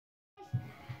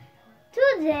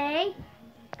today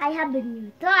I have a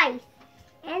new toy,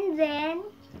 and then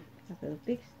I will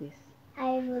fix this.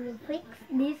 I will fix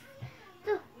this.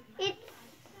 So it's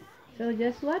So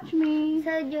just watch me.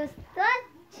 so just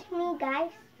watch me, guys.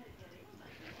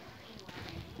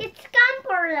 It's come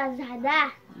for Lazada,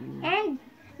 and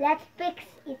let's fix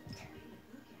it.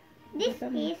 This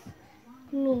is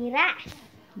Miras.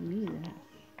 Mira.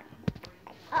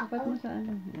 Tapat mo sa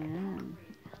ano. Ayan.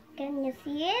 Can you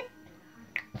see it?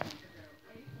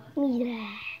 Mira.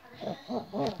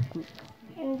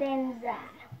 And then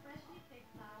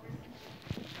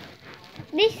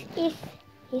this is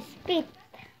his feet.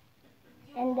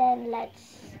 And then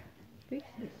let's Fix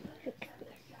this. fix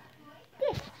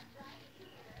this.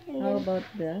 And How then, about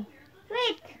the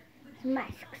wait,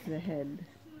 masks. head?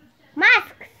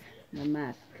 Masks. The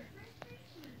mask.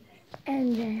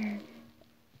 And then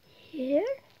here.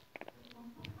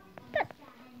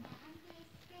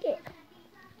 Here.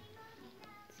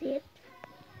 See it?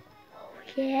 Oh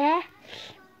yeah.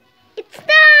 It's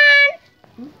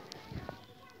done.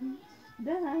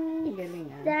 Done. Galing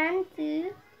ah. Done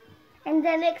too. And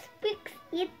the next fix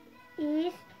it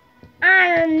is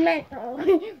Iron Man.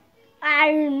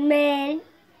 Iron Man.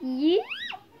 Yeah.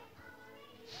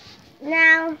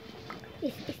 Now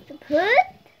this is the put.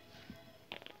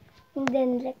 And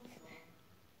then let's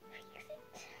fix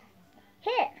it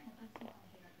here.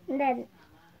 And then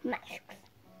masks.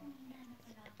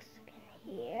 Let's fix again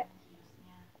here.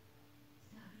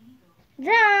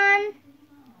 Done.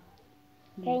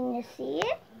 Can you see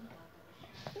it?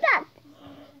 Done.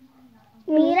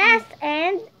 Miras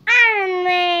and Iron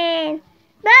Man.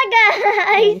 Bye guys.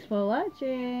 Thanks for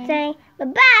watching. Say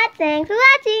bye-bye. Thanks for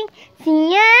watching. See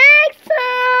you next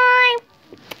time.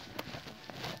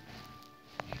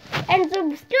 And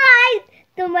subscribe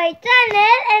to my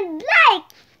channel and like.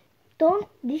 Don't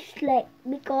dislike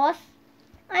because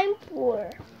I'm poor.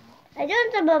 I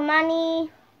don't have money.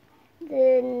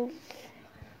 Then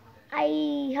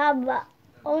I have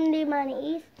only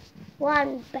money is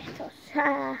 1 pesos.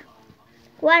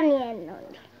 1 yen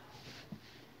only.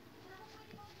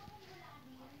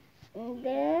 And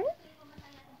then